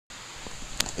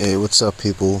Hey, what's up,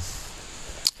 people?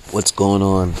 What's going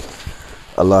on?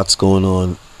 A lot's going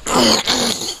on.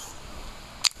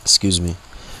 Excuse me.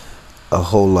 A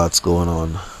whole lot's going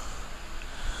on.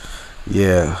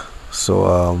 Yeah. So,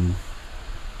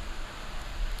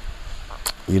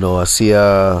 I see,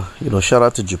 shout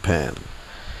out to Japan.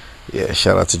 Yeah,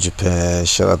 shout out to Japan.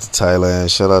 Shout out to Thailand.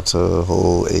 Shout out to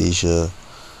whole Asia,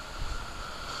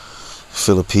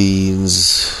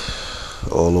 Philippines,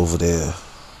 all over there.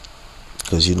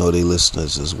 Because, they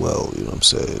listeners as well. You know what I'm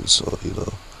saying? So,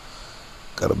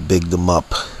 gotta big them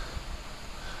up.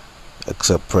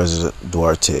 Except President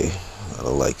Duarte. I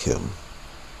don't like him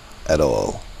at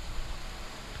all.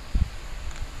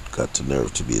 Got the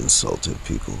nerve to be insulting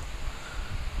people.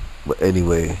 But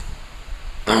anyway.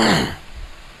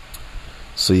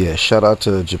 So yeah, shout out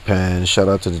to Japan. Shout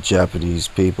out to the Japanese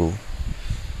people.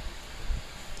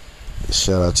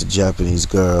 Shout out to Japanese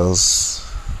girls.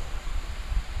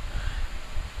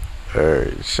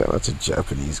 Shout out to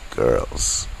Japanese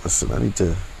girls. Listen, I need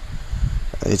to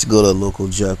go to a local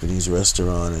Japanese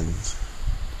restaurant and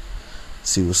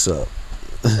see what's up.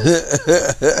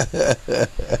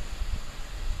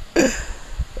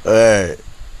 Alright.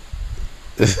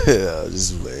 I'll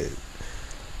just play it.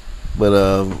 But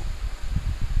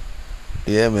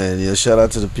yeah, man, shout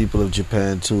out to the people of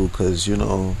Japan too, cause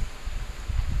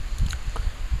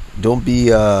don't be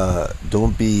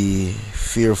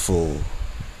fearful.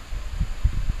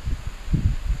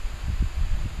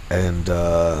 And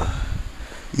I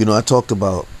talked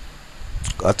about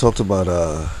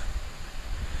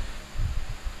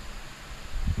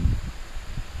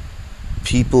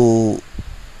people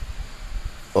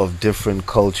of different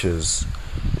cultures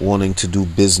wanting to do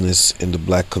business in the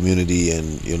black community,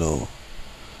 and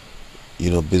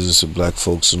business with black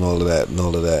folks and all of that.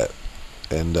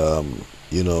 And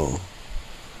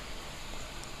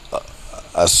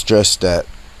I stress that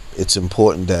it's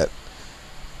important that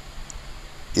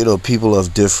people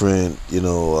of different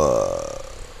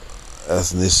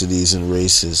ethnicities and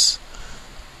races,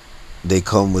 they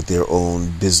come with their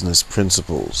own business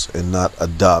principles and not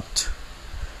adopt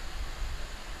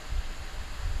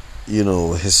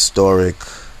historic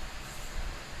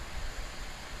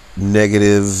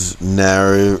negative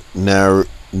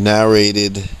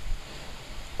narrated,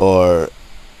 or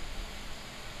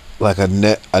like a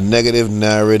negative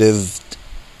narrative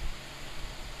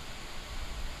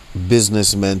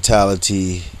business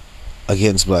mentality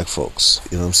against black folks.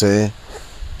 You know what I'm saying?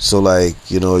 So like,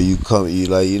 you come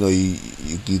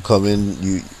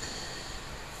in,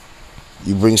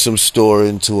 you bring some store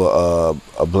into a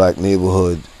black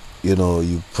neighborhood,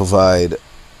 you provide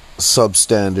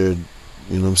substandard,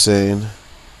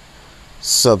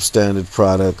 substandard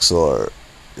products, or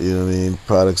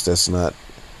products that's not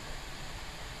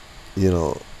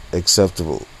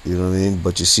acceptable,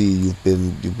 but you see, you've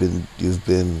been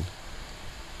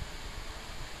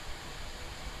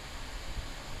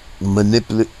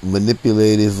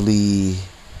manipulatively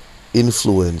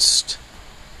influenced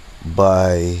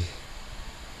by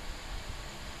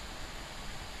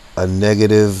a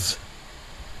negative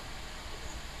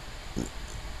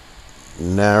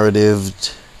narrative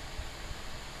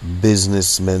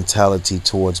business mentality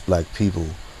towards black people,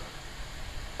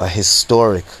 a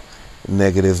historic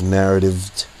negative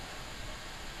narrative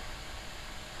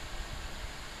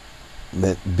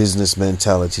business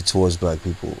mentality towards black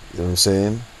people. You know what I'm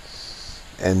saying?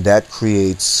 And that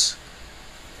creates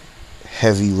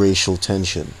heavy racial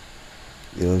tension.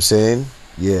 You know what I'm saying?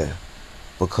 Yeah.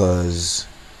 Because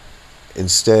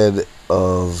instead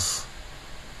of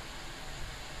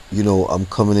I'm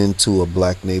coming into a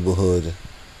black neighborhood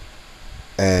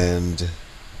and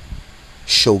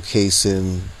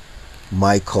showcasing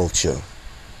my culture,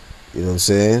 you know what I'm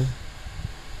saying?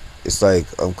 It's like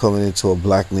I'm coming into a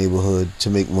black neighborhood to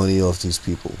make money off these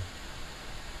people.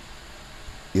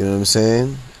 You know what I'm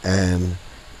saying? And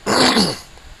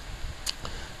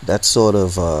that sort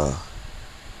of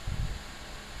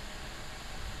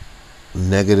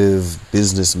negative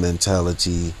business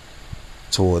mentality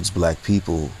towards black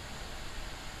people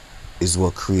is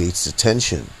what creates the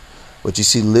tension. But you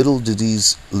see, little do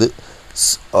these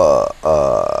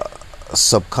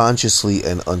subconsciously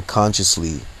and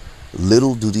unconsciously,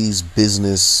 little do these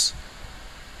businesses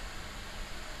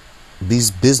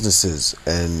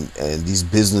and these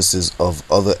businesses of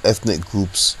other ethnic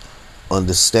groups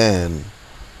understand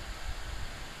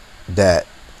that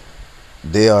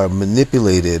they are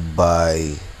manipulated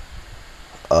by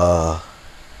that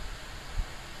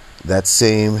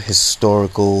same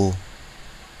historical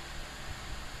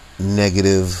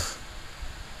negative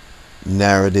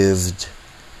narrative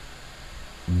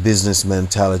business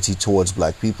mentality towards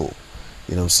black people.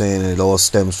 You know what I'm saying? And it all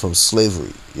stems from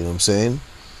slavery. You know what I'm saying?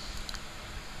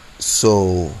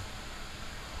 So,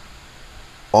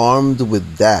 armed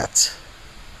with that,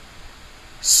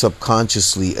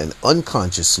 subconsciously and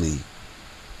unconsciously,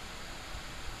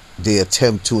 they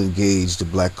attempt to engage the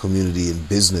black community in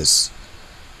business.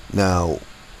 Now,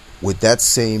 with that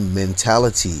same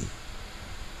mentality,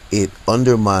 it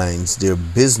undermines their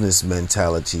business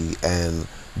mentality and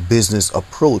business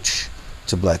approach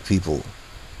to black people,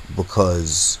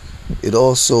 because it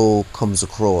also comes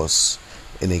across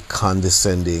in a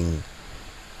condescending,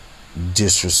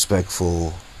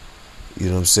 disrespectful, you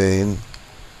know what I'm saying,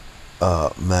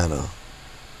 manner.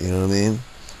 You know what I mean?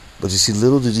 But you see,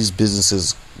 little do these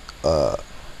businesses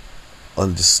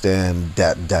understand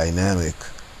that dynamic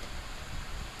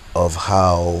of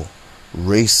how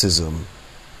racism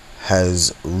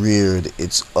has reared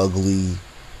its ugly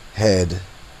head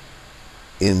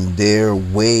in their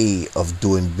way of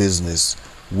doing business,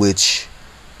 which,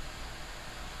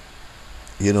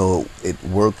 you know, it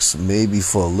works maybe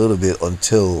for a little bit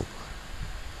until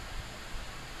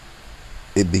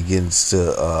it begins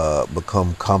to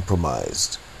become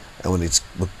compromised. And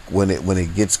when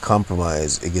it gets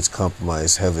compromised, it gets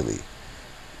compromised heavily.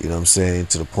 You know what I'm saying?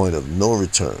 To the point of no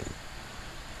return,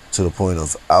 to the point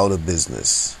of out of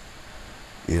business.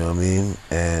 You know what I mean?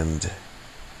 And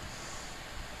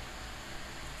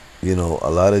you know, a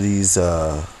lot of these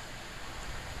other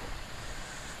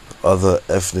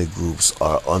ethnic groups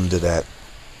are under that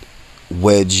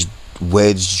wedge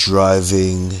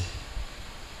driving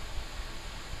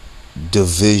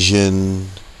division,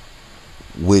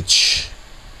 which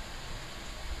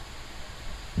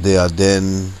they are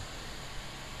then,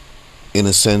 in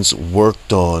a sense,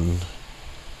 worked on,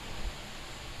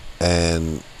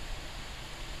 and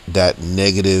that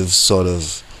negative sort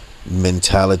of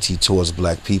mentality towards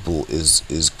black people is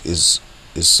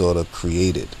sort of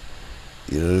created.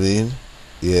 You know what I mean?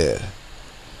 Yeah.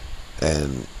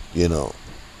 And you know,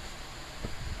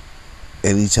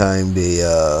 anytime they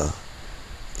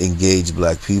engage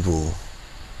black people,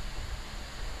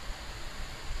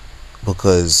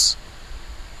 because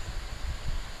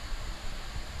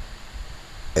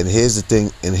here's the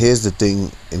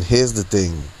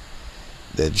thing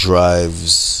that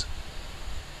drives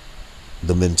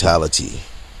the mentality.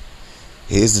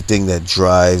 Here's the thing that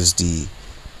drives the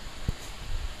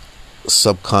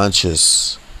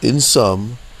subconscious in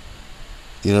some,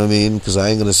 you know what I mean? Because I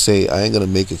ain't gonna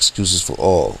make excuses for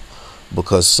all,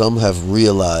 because some have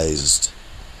realized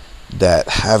that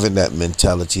having that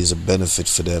mentality is a benefit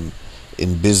for them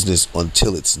in business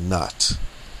until it's not.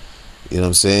 You know what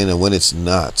I'm saying? And when it's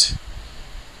not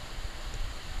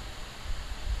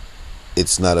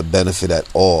a benefit at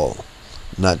all.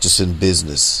 Not just in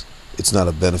business. It's not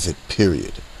a benefit,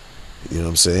 period. You know what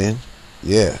I'm saying?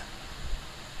 Yeah.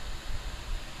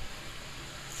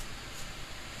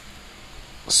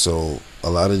 So a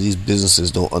lot of these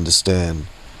businesses don't understand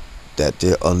that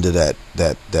they're under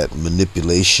that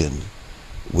manipulation,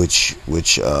 which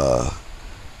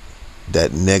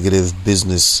that negative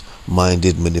business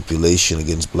minded manipulation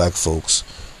against black folks,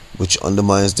 which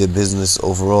undermines their business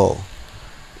overall.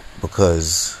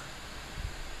 Because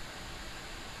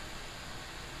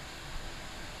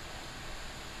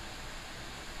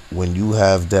when you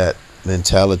have that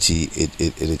mentality,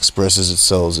 it expresses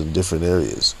itself in different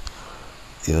areas.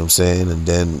 You know what I'm saying? And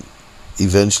then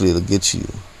eventually it'll get you.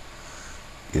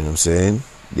 You know what I'm saying?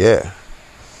 Yeah.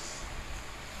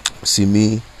 See,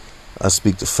 me, I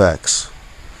speak the facts.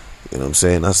 You know what I'm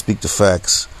saying? I speak the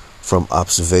facts from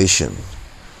observation.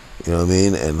 You know what I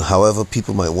mean? And however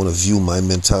people might want to view my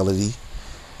mentality,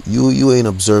 you ain't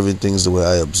observing things the way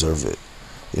I observe it.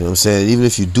 You know what I'm saying? Even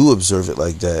if you do observe it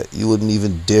like that, you wouldn't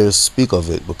even dare speak of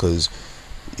it, because,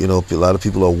 you know, a lot of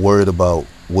people are worried about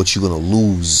what you're going to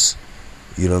lose.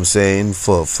 You know what I'm saying?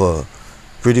 For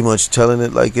pretty much telling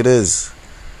it like it is.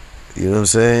 You know what I'm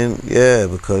saying? Yeah,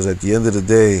 because at the end of the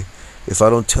day, if I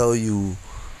don't tell you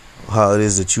how it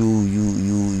is that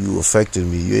you affected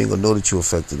me, you ain't gonna know that you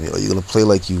affected me, or you're gonna play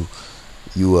like you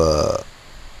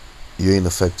ain't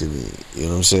affected me. You know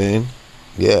what I'm saying?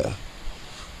 Yeah.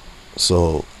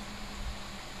 So,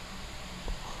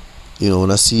 you know,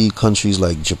 when I see countries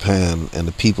like Japan and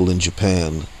the people in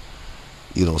Japan,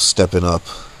 you know, stepping up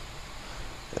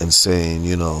and saying,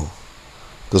 you know,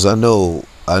 because I know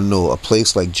a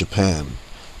place like Japan.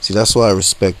 See, that's why I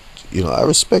respect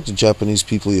the Japanese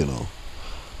people. You know,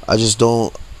 I just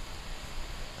don't.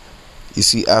 You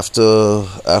see, after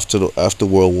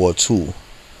World War II,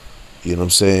 you know what I'm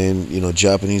saying? You know,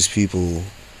 Japanese people.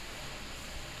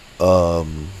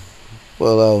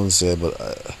 Well, I wouldn't say,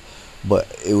 but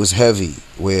it was heavy.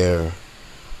 Where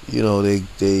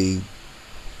they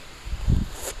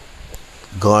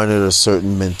garnered a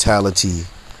certain mentality,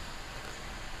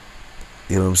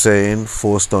 you know what I'm saying,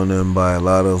 forced on them by a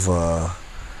lot of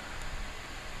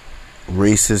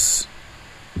racist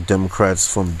Democrats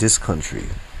from this country.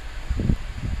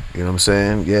 You know what I'm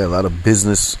saying? Yeah, a lot of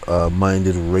business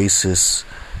minded racist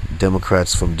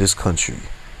Democrats from this country.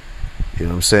 You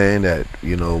know what I'm saying? That,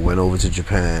 went over to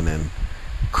Japan and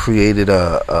created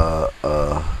a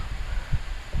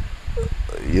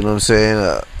you know what I'm saying,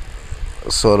 a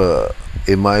sort of,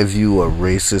 in my view, a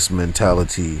racist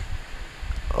mentality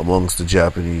amongst the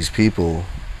Japanese people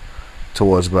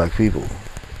towards black people.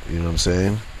 You know what I'm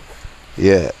saying?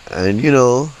 Yeah, and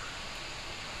the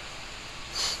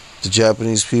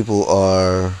Japanese people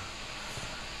are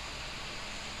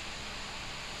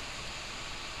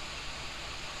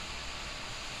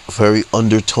very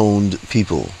undertoned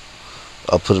people.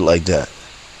 I'll put it like that.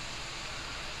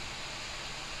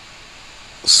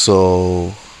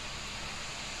 So,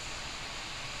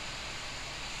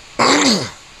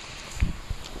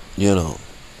 you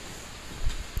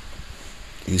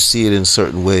see it in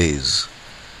certain ways.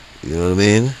 You know what I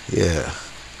mean? Yeah.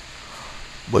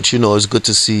 But it's good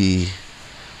to see,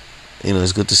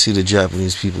 it's good to see the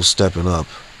Japanese people stepping up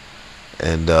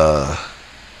and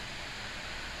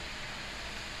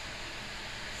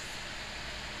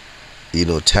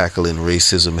tackling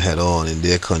racism head on in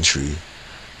their country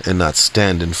and not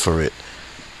standing for it.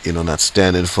 Not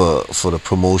standing for the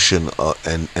promotion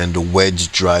and the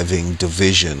wedge driving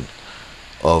division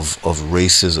of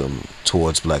racism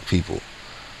towards black people.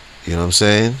 You know what I'm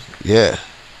saying? Yeah.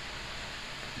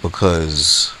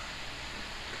 Because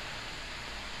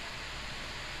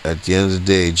at the end of the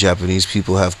day, Japanese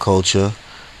people have culture,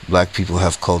 black people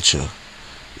have culture.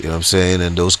 You know what I'm saying?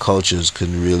 And those cultures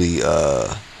can really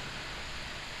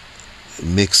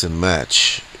mix and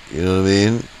match. You know what I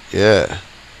mean? Yeah.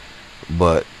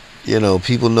 But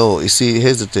people know. You see,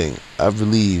 here's the thing. I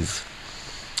believe,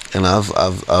 and I've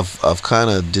kind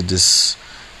of did this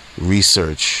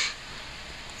research,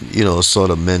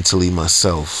 sort of mentally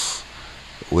myself,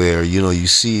 where you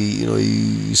see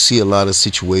a lot of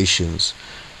situations,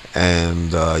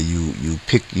 and you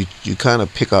kind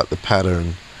of pick out the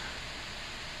pattern.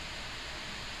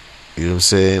 You know what I'm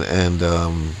saying? And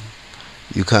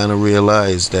you kind of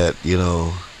realize that in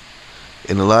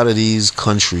a lot of these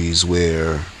countries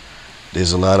where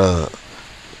there's a lot of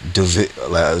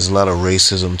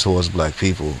racism towards black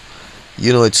people,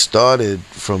 it started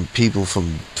from people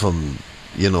from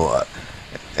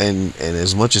and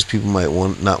as much as people might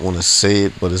not want to say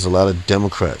it, but there's a lot of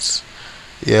Democrats,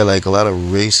 like a lot of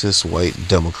racist white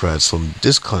Democrats from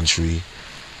this country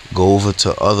go over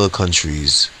to other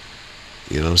countries,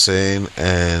 you know what I'm saying,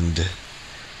 and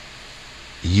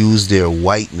use their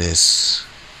whiteness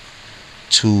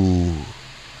to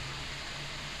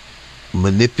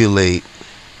manipulate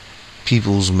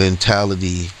people's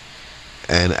mentality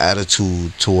and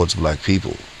attitude towards black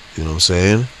people. You know what I'm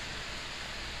saying?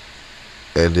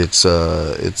 And it's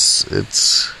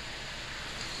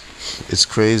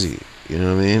crazy. You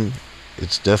know what I mean?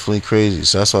 It's definitely crazy.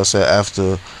 So that's why I said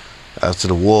after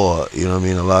the war, you know what I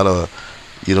mean, a lot of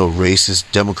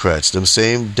racist Democrats, them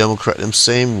same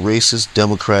racist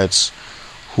Democrats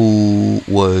who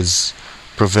was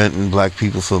preventing black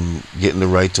people from getting the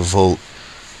right to vote.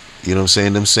 You know what I'm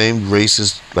saying? Them same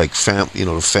racist, like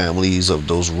the families of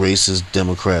those racist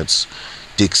Democrats,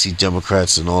 Dixie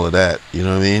Democrats and all of that. You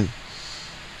know what I mean?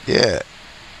 Yeah.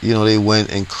 They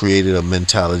went and created a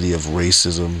mentality of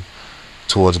racism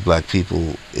towards black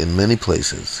people in many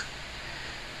places.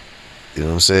 You know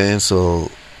what I'm saying? So,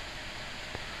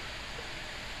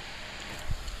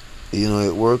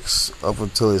 it works up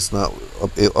until it's not,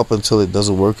 up until it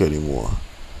doesn't work anymore.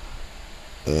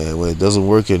 And when it doesn't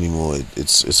work anymore,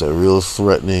 it's a real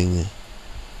threatening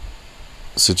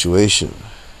situation.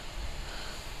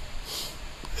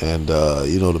 And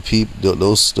the people,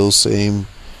 those same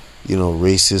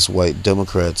racist white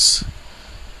Democrats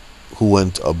who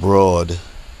went abroad,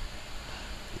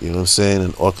 you know what I'm saying,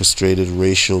 and orchestrated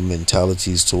racial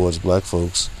mentalities towards black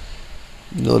folks,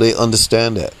 they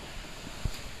understand that.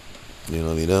 You know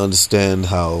what I mean? They understand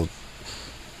how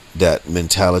that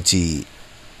mentality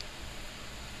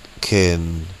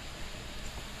can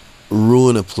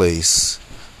ruin a place,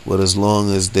 but as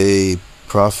long as they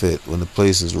profit when the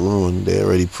place is ruined, they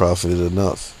already profited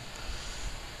enough.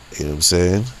 You know what I'm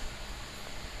saying?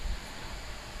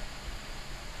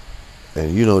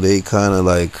 And they kind of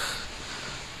like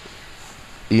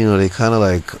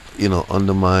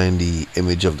undermine the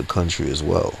image of the country as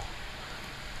well.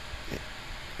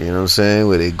 You know what I'm saying?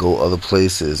 Where they go other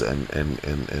places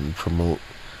and promote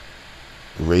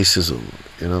racism.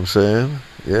 You know what I'm saying?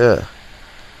 Yeah.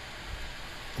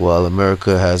 While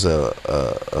America has the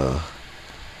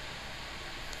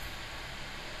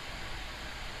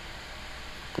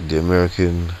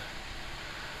American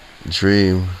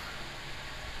dream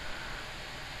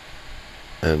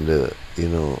and the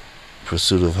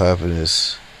pursuit of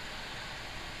happiness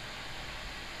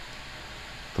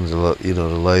and the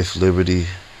life, liberty,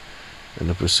 and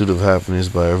the pursuit of happiness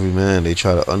by every man, they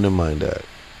try to undermine that.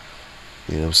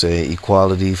 You know what I'm saying?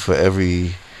 Equality for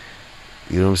every,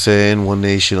 you know what I'm saying? One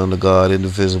nation under God,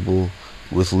 indivisible,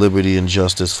 with liberty and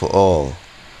justice for all.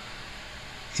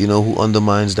 You know who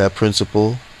undermines that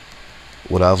principle?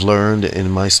 What I've learned in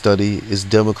my study is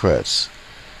Democrats.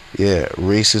 Yeah,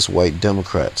 racist white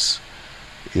Democrats.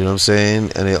 You know what I'm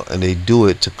saying? And they do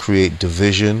it to create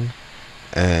division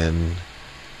and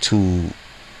to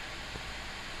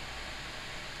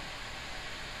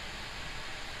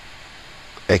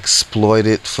exploit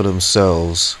it for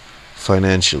themselves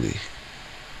financially.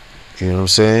 You know what I'm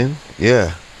saying?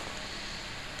 Yeah.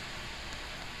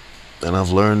 And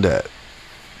I've learned that.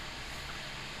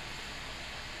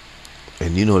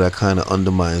 And that kind of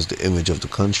undermines the image of the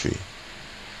country.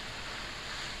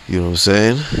 You know what I'm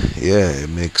saying? Yeah, it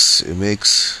makes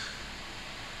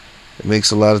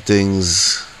a lot of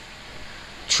things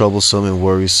troublesome and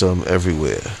worrisome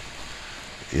everywhere.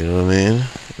 You know what I mean?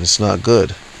 It's not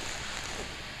good.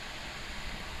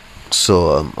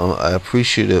 So I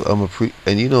appreciate it.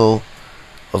 And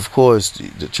of course,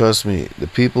 trust me, the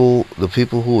people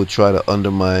who would try to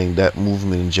undermine that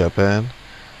movement in Japan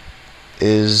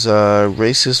is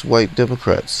racist white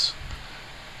Democrats.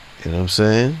 You know what I'm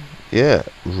saying? Yeah,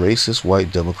 racist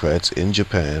white Democrats in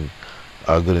Japan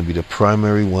are going to be the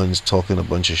primary ones talking a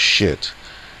bunch of shit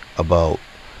about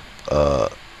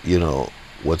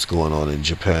what's going on in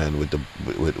Japan with the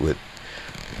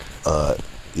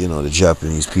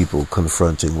Japanese people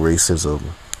confronting racism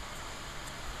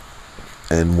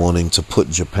and wanting to put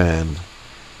Japan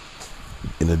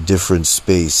in a different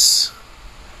space,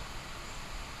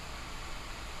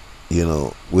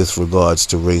 with regards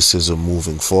to racism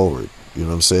moving forward. You know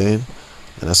what I'm saying?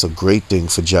 And that's a great thing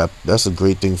for That's a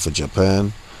great thing for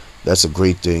Japan. That's a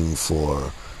great thing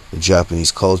for the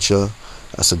Japanese culture.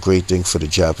 That's a great thing for the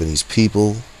Japanese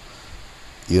people.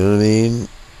 You know what I mean?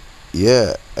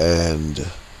 Yeah, and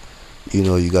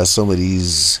you got some of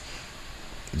these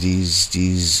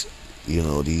racist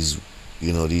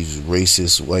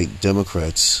white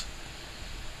Democrats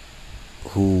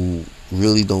who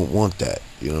really don't want that.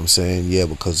 You know what I'm saying? Yeah,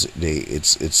 because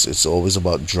it's always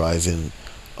about driving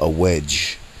a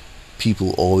wedge.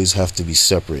 People always have to be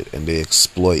separate, and they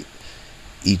exploit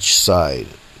each side.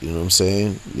 You know what I'm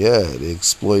saying? Yeah,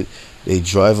 they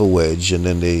drive a wedge, and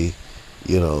then they,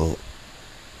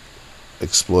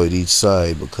 exploit each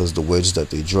side, because the wedge that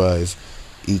they drive,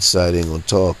 each side ain't gonna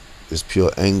talk. It's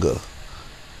pure anger.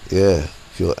 Yeah,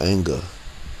 pure anger.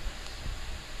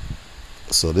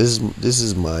 So this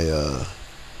is my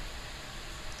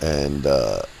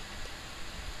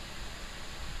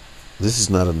this is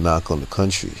not a knock on the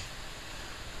country.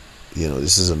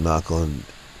 This is a knock on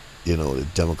the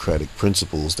democratic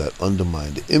principles that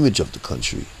undermine the image of the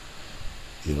country.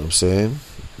 You know what I'm saying?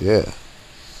 Yeah.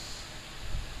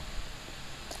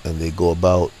 And they go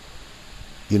about,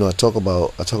 I talk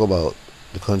about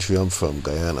the country I'm from,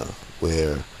 Guyana,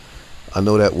 where I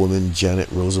know that woman, Janet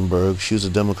Rosenberg. She was a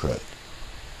Democrat.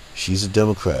 She's a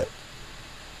Democrat.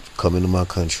 Come into my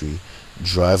country,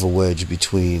 drive a wedge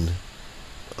between,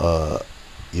 you know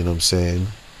what I'm saying,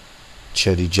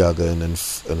 Cheddi Jaga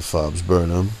and Fobs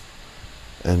Burnham,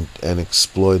 and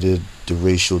exploited the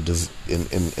racial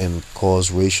and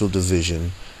caused racial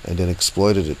division, and then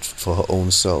exploited it for her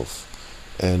own self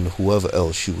and whoever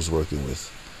else she was working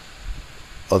with.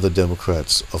 Other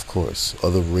Democrats, of course,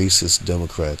 other racist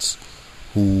Democrats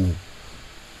who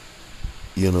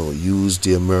used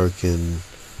the American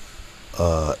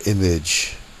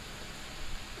image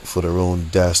for their own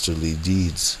dastardly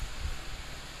deeds.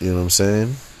 You know what I'm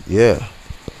saying? Yeah.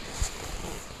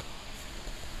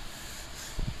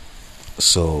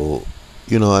 So,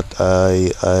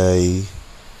 I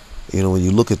when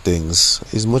you look at things,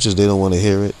 as much as they don't want to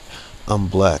hear it, I'm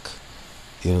black.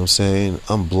 You know what I'm saying?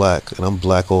 I'm black, and I'm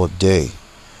black all day.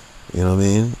 You know what I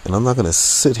mean? And I'm not going to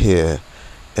sit here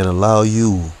and allow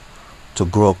you to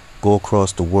go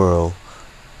across the world,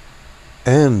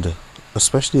 and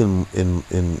especially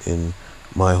in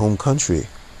my home country,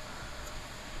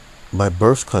 my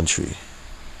birth country.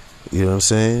 You know what I'm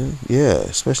saying? Yeah,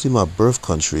 especially my birth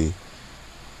country.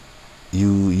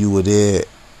 You were there,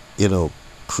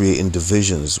 creating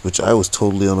divisions, which I was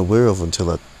totally unaware of until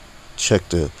I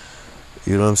checked the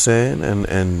You know what I'm saying?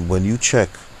 And when you check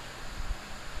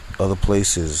other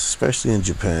places, especially in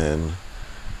Japan,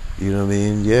 you know what I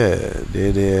mean? Yeah,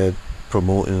 they're there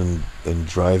promoting and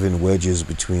driving wedges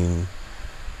between,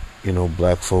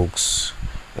 black folks,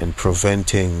 and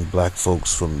preventing black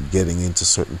folks from getting into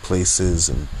certain places,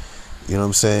 and you know what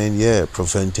I'm saying? Yeah,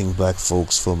 preventing black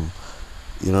folks from,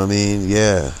 you know what I mean?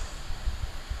 Yeah,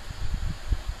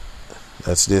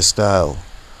 that's their style,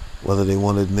 whether they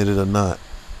want to admit it or not.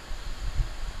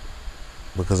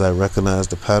 Because I recognize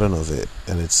the pattern of it,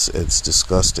 and it's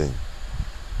disgusting.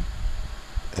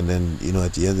 And then,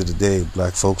 at the end of the day,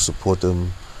 black folks support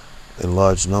them in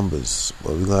large numbers.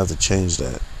 But we're gonna have to change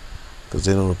that, because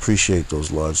they don't appreciate those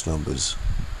large numbers.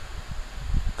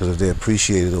 Because if they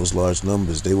appreciated those large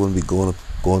numbers, they wouldn't be going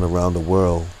around the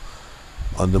world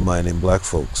undermining black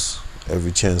folks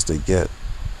every chance they get.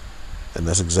 And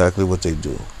that's exactly what they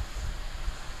do.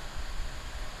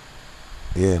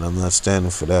 Yeah, and I'm not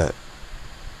standing for that.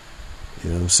 You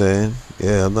know what I'm saying?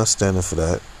 Yeah, I'm not standing for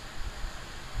that.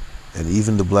 And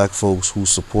even the black folks who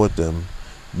support them,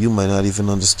 you might not even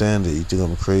understand it. You think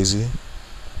I'm crazy?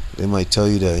 They might tell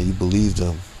you that and you believe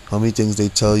them. How many things they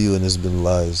tell you and it's been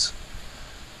lies?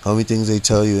 How many things they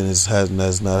tell you and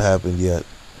has not happened yet?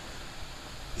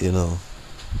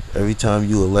 Every time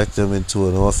you elect them into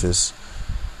an office,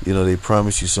 they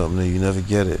promise you something and you never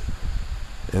get it.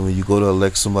 And when you go to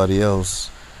elect somebody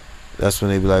else, that's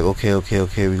when they be like, okay,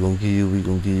 we're gonna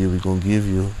give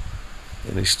you.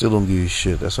 And they still don't give you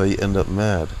shit. That's why you end up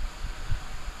mad.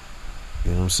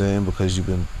 You know what I'm saying? Because you've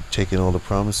been taking all the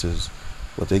promises.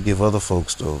 But they give other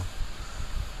folks, though.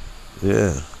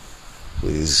 Yeah.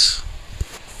 Please.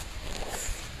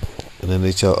 And then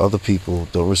they tell other people,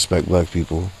 don't respect black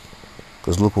people,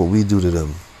 because look what we do to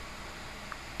them.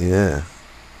 Yeah.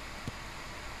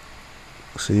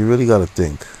 So you really got to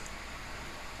think.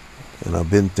 And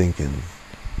I've been thinking.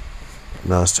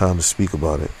 Now it's time to speak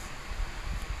about it.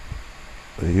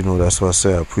 That's why I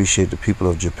say I appreciate the people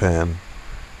of Japan.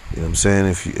 You know what I'm saying?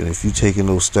 If you taking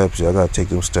those steps, I gotta take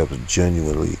those steps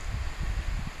genuinely.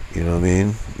 You know what I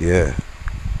mean? Yeah.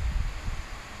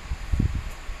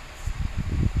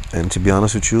 And to be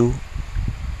honest with you,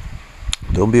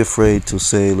 don't be afraid to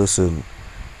say, listen,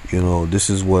 this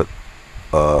is what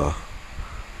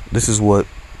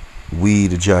we,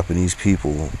 the Japanese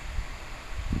people,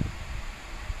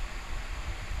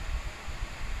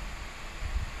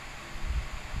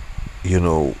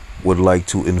 would like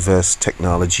to invest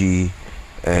technology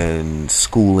and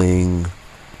schooling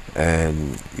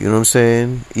and, you know what I'm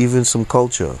saying, even some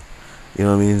culture. You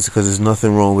know what I mean? Because there's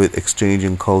nothing wrong with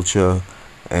exchanging culture,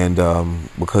 and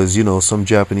because, some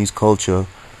Japanese culture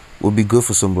would be good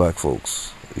for some black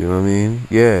folks. You know what I mean?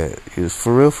 Yeah, it's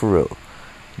for real.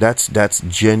 That's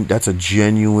a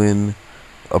genuine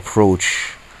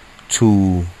approach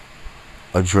to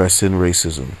addressing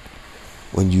racism.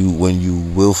 When you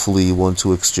willfully want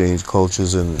to exchange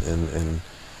cultures and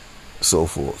so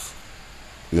forth.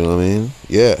 You know what I mean?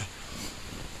 Yeah.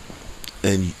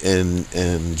 And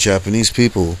Japanese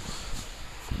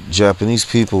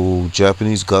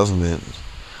government,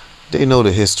 they know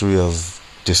the history of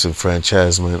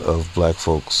disenfranchisement of black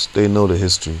folks. They know the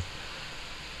history.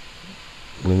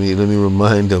 Let me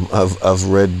remind them. I've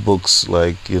read books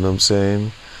like, you know what I'm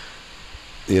saying,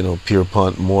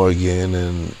 Pierpont Morgan,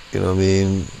 and you know what I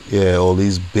mean, yeah, all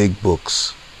these big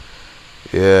books,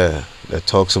 yeah, that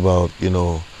talks about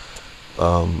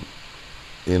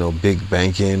big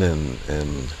banking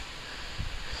and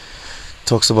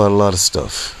talks about a lot of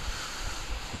stuff.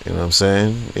 You know what I'm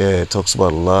saying? Yeah, it talks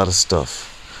about a lot of stuff.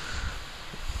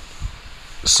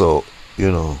 So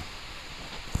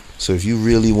so if you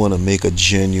really want to make a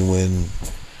genuine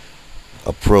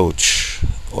approach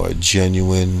or a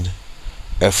genuine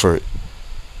effort,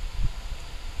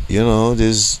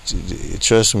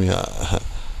 trust me,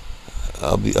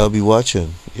 I'll be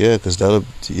watching. Yeah, because that'll,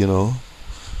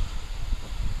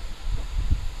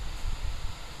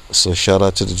 so shout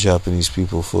out to the Japanese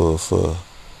people for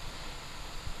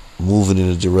moving in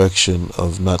the direction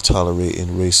of not tolerating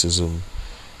racism.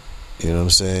 You know what I'm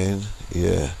saying?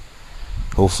 Yeah.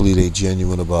 Hopefully they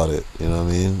genuine about it. You know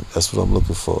what I mean? That's what I'm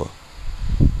looking for.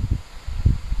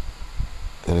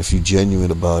 And if you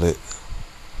genuine about it,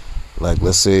 like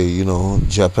let's say,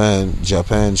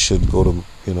 Japan should go to,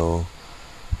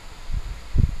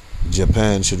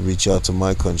 Japan should reach out to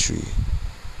my country,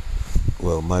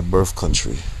 well, my birth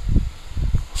country,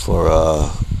 for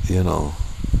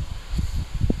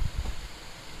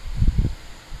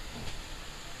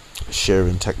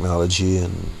sharing technology,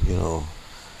 and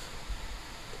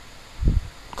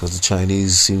because the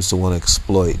Chinese seems to want to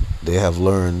exploit. They have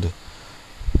learned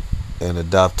and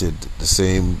adopted the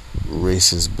same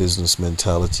racist business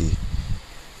mentality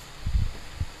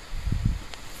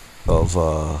of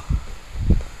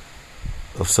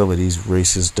some of these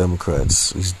racist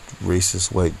Democrats, these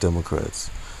racist white Democrats.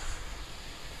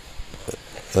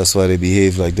 That's why they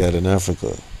behave like that in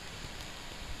Africa.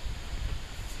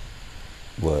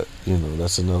 But,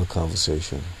 that's another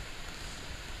conversation.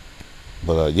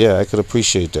 But, yeah, I could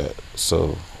appreciate that.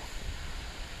 So,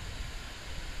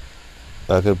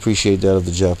 I could appreciate that of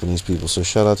the Japanese people. So,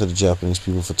 shout out to the Japanese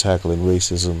people for tackling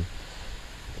racism.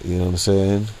 You know what I'm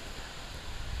saying?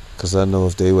 Because I know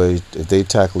if they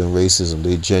tackling racism,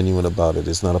 they genuine about it.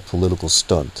 It's not a political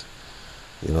stunt.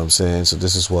 You know what I'm saying? So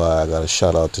this is why I got to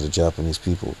shout out to the Japanese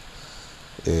people.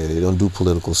 Yeah, they don't do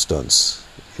political stunts.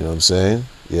 You know what I'm saying?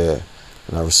 Yeah.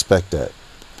 And I respect that.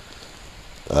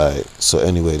 Alright. So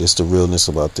anyway, this is the Realness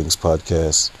About Things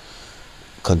podcast.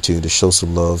 Continue to show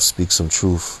some love, speak some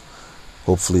truth.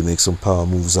 Hopefully make some power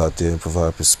moves out there and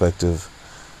provide perspective.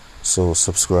 So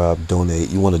subscribe,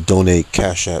 donate. You want to donate,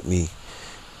 cash at me.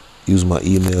 Use my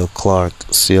email, Clark,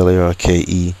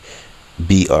 ClarkeBrkly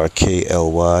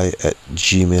at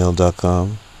gmail.com.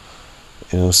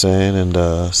 You know what I'm saying?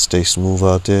 And stay smooth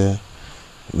out there.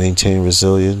 Maintain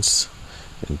resilience.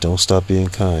 And don't stop being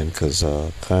kind, because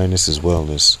kindness is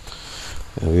wellness.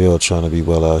 And we all trying to be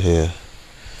well out here.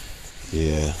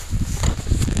 Yeah.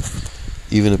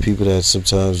 Even the people that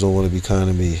sometimes don't want to be kind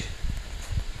to me.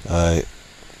 Alright.